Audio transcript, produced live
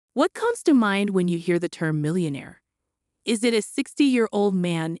What comes to mind when you hear the term millionaire? Is it a 60-year-old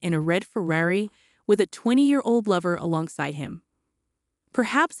man in a red Ferrari with a 20-year-old lover alongside him?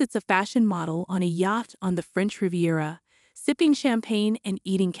 Perhaps it's a fashion model on a yacht on the French Riviera, sipping champagne and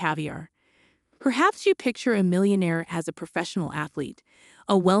eating caviar. Perhaps you picture a millionaire as a professional athlete,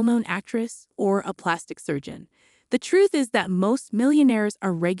 a well-known actress, or a plastic surgeon. The truth is that most millionaires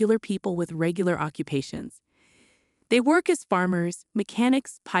are regular people with regular occupations. They work as farmers,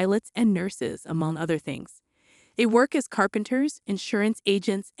 mechanics, pilots, and nurses, among other things. They work as carpenters, insurance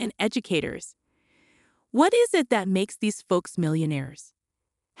agents, and educators. What is it that makes these folks millionaires?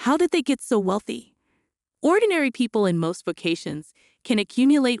 How did they get so wealthy? Ordinary people in most vocations can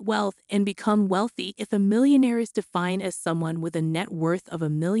accumulate wealth and become wealthy if a millionaire is defined as someone with a net worth of $1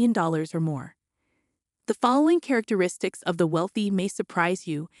 million or more. The following characteristics of the wealthy may surprise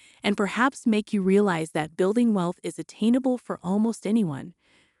you and perhaps make you realize that building wealth is attainable for almost anyone.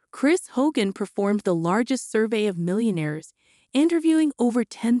 Hogan performed the largest survey of millionaires, interviewing over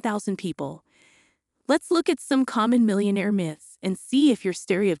 10,000 people. Let's look at some common millionaire myths and see if your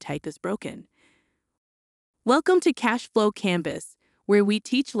stereotype is broken. Welcome to Cashflow Canvas, where we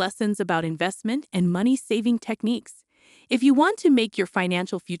teach lessons about investment and money-saving techniques. If you want to make your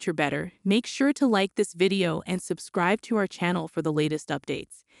financial future better, make sure to like this video and subscribe to our channel for the latest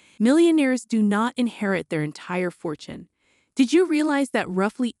updates. Millionaires do not inherit their entire fortune. Did you realize that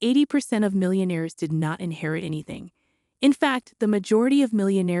roughly 80% of millionaires did not inherit anything? In fact, the majority of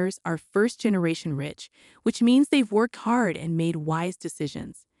millionaires are first-generation rich, which means they've worked hard and made wise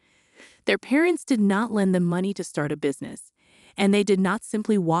decisions. Their parents did not lend them money to start a business, and they did not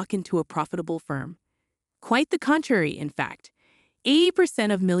simply walk into a profitable firm. Quite the contrary, in fact.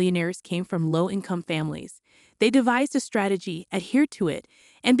 80% of millionaires came from low-income families. They devised a strategy, adhered to it,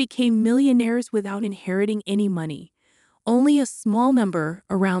 and became millionaires without inheriting any money. Only a small number,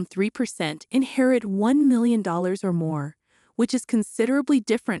 around 3%, inherit $1 million or more, which is considerably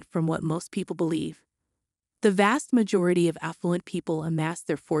different from what most people believe. The vast majority of affluent people amass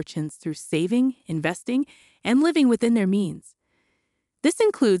their fortunes through saving, investing, and living within their means. This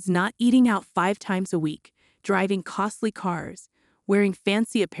includes not eating out 5 times a week, driving costly cars, wearing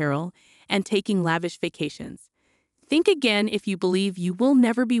fancy apparel, and taking lavish vacations. Think again if you believe you will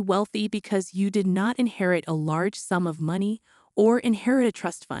never be wealthy because you did not inherit a large sum of money or inherit a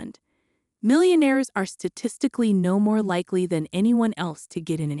trust fund. Millionaires are statistically no more likely than anyone else to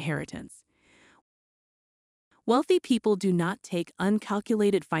get an inheritance. Wealthy people do not take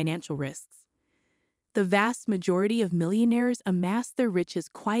uncalculated financial risks. The vast majority of millionaires amass their riches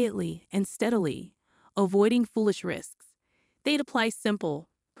quietly and steadily, avoiding foolish risks. They'd apply simple,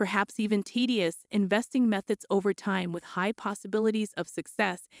 perhaps even tedious, investing methods over time with high possibilities of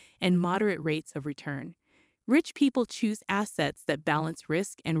success and moderate rates of return. Rich people choose assets that balance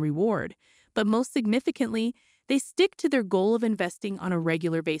risk and reward, but most significantly, they stick to their goal of investing on a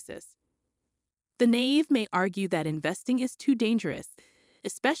regular basis. The naive may argue that investing is too dangerous,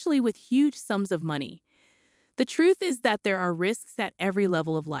 especially with huge sums of money. The truth is that there are risks at every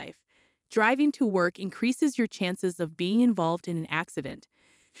level of life. Driving to work increases your chances of being involved in an accident.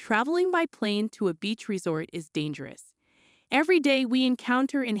 Traveling by plane to a beach resort is dangerous. Every day we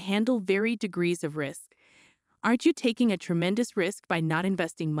encounter and handle varied degrees of risk. Aren't you taking a tremendous risk by not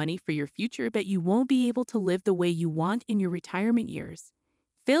investing money for your future that you won't be able to live the way you want in your retirement years?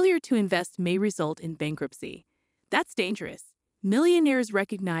 Failure to invest may result in bankruptcy. That's dangerous. Millionaires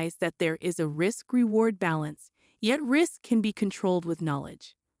recognize that there is a risk-reward balance, yet risk can be controlled with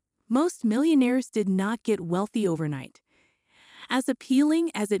knowledge. Most millionaires did not get wealthy overnight. As appealing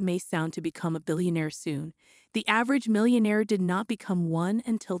as it may sound to become a billionaire soon, the average millionaire did not become one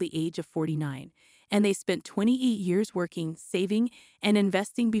until the age of 49, and they spent 28 years working, saving, and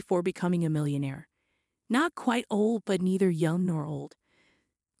investing before becoming a millionaire. Not quite old, but neither young nor old.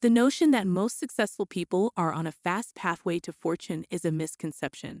 The notion that most successful people are on a fast pathway to fortune is a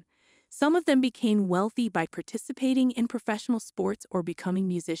misconception. Some of them became wealthy by participating in professional sports or becoming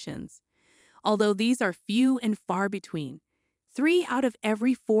musicians. Although these are few and far between, 3 out of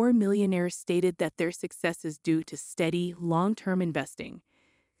every 4 millionaires stated that their success is due to steady, long-term investing.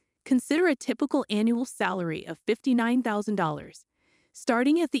 Consider a typical annual salary of $59,000.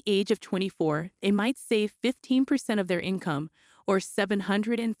 Starting at the age of 24, they might save 15% of their income, or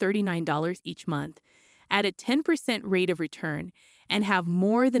 $739 each month, at a 10% rate of return, and have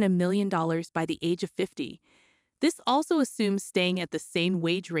more than $1 million by the age of 50. This also assumes staying at the same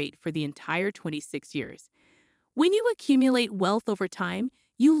wage rate for the entire 26 years. When you accumulate wealth over time,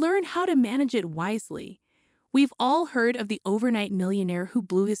 you learn how to manage it wisely. We've all heard of the overnight millionaire who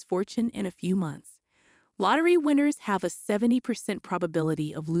blew his fortune in a few months. Lottery winners have a 70%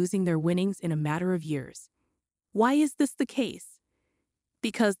 probability of losing their winnings in a matter of years. Why is this the case?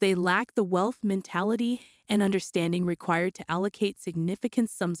 Because they lack the wealth mentality and understanding required to allocate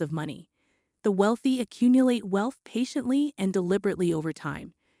significant sums of money. The wealthy accumulate wealth patiently and deliberately over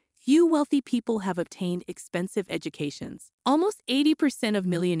time. Few wealthy people have obtained expensive educations. Almost 80% of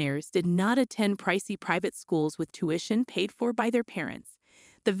millionaires did not attend pricey private schools with tuition paid for by their parents.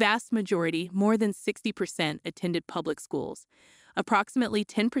 The vast majority, more than 60%, attended public schools. Approximately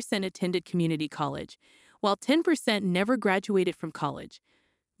 10% attended community college, while 10% never graduated from college.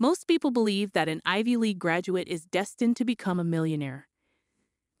 Most people believe that an Ivy League graduate is destined to become a millionaire.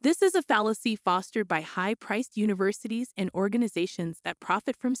 This is a fallacy fostered by high-priced universities and organizations that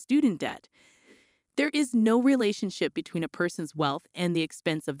profit from student debt. There is no relationship between a person's wealth and the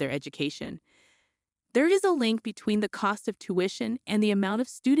expense of their education. There is a link between the cost of tuition and the amount of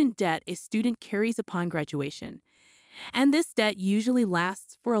student debt a student carries upon graduation. And this debt usually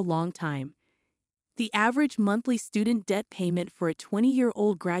lasts for a long time. The average monthly student debt payment for a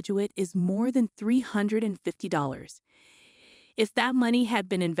 20-year-old graduate is more than $350. If that money had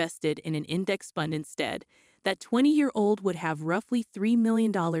been invested in an index fund instead, that 20-year-old would have roughly $3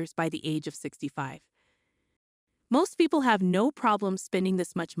 million by the age of 65. Most people have no problem spending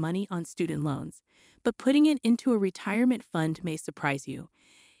this much money on student loans, but putting it into a retirement fund may surprise you.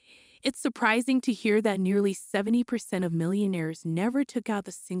 It's surprising to hear that nearly 70% of millionaires never took out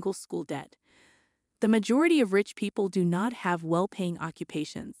a single school debt. The majority of rich people do not have well-paying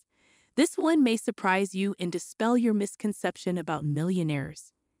occupations. This one may surprise you and dispel your misconception about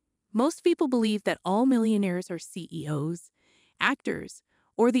millionaires. Most people believe that all millionaires are CEOs, actors,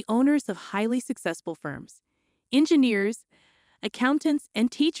 or the owners of highly successful firms. Engineers, accountants, and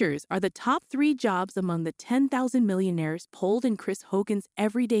teachers are the top 3 jobs among the 10,000 millionaires polled in Chris Hogan's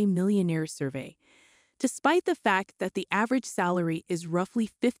Everyday Millionaires survey. Despite the fact that the average salary is roughly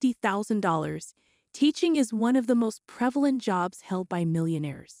 $50,000, teaching is one of the most prevalent jobs held by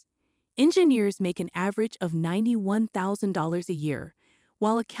millionaires. Engineers make an average of $91,000 a year,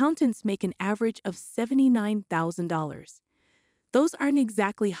 while accountants make an average of $79,000. Those aren't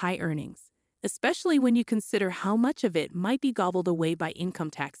exactly high earnings, especially when you consider how much of it might be gobbled away by income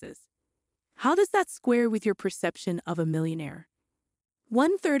taxes. How does that square with your perception of a millionaire?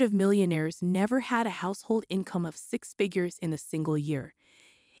 1/3 of millionaires never had a household income of 6 figures in a single year.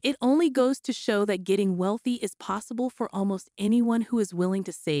 It only goes to show that getting wealthy is possible for almost anyone who is willing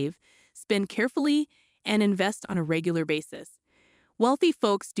to save, spend carefully, and invest on a regular basis. Wealthy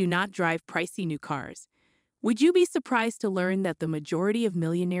folks do not drive pricey new cars. Would you be surprised to learn that the majority of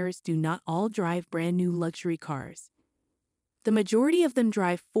millionaires do not all drive brand new luxury cars? The majority of them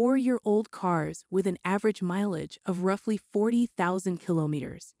drive 4-year-old cars with an average mileage of roughly 40,000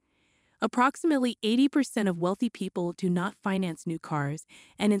 kilometers. Approximately 80% of wealthy people do not finance new cars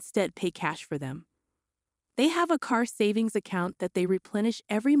and instead pay cash for them. They have a car savings account that they replenish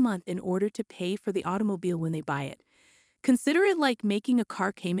every month in order to pay for the automobile when they buy it. Consider it like making a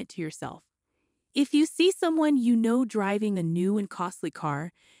car payment to yourself. If you see someone you know driving a new and costly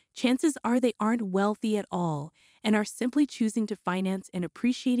car, chances are they aren't wealthy at all and are simply choosing to finance an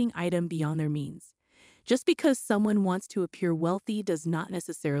appreciating item beyond their means. Just because someone wants to appear wealthy does not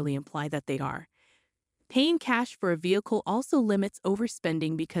necessarily imply that they are. Paying cash for a vehicle also limits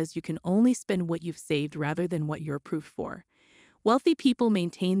overspending because you can only spend what you've saved rather than what you're approved for. Wealthy people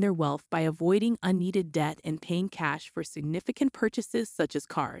maintain their wealth by avoiding unneeded debt and paying cash for significant purchases such as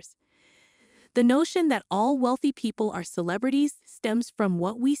cars. The notion that all wealthy people are celebrities stems from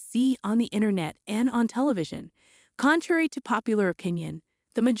what we see on the internet and on television. Contrary to popular opinion,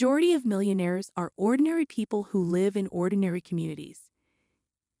 the majority of millionaires are ordinary people who live in ordinary communities.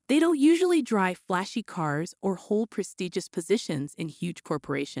 They don't usually drive flashy cars or hold prestigious positions in huge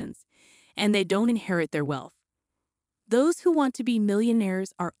corporations, and they don't inherit their wealth. Those who want to be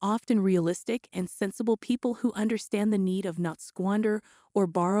millionaires are often realistic and sensible people who understand the need of not squander or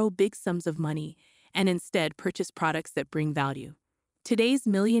borrow big sums of money and instead purchase products that bring value. Today's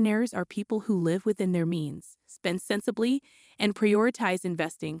millionaires are people who live within their means, spend sensibly, and prioritize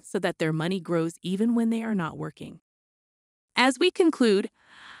investing so that their money grows even when they are not working. As we conclude,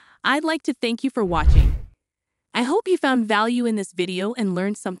 I'd like to thank you for watching. I hope you found value in this video and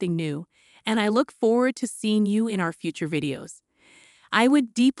learned something new, and I look forward to seeing you in our future videos. I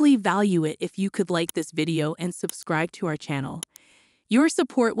would deeply value it if you could like this video and subscribe to our channel. Your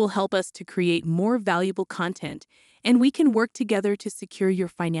support will help us to create more valuable content, and we can work together to secure your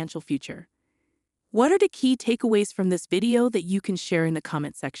financial future. What are the key takeaways from this video that you can share in the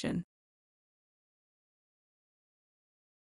comment section?